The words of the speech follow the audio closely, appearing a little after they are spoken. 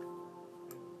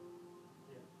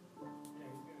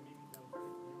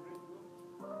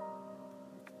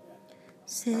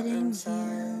Sitting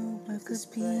here, work could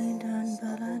be done,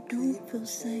 but I don't feel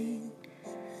sane.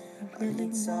 I really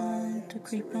want to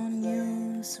creep on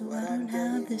you so I don't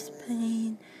have this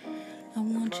pain. I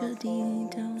want your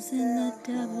details in the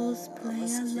devil's play.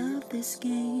 I love this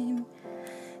game.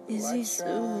 Is he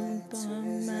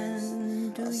Superman?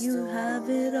 Do you have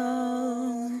it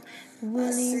all?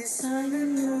 Will he buy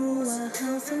you a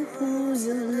house and pool?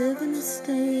 You live in the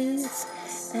States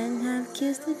and have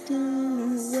kids to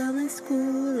do well in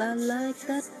school. I like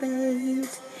that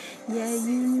bait. Yeah,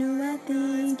 you knew, I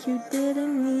think you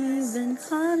didn't even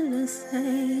harder to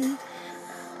say.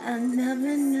 I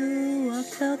never knew I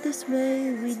felt this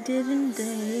way. We didn't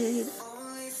date.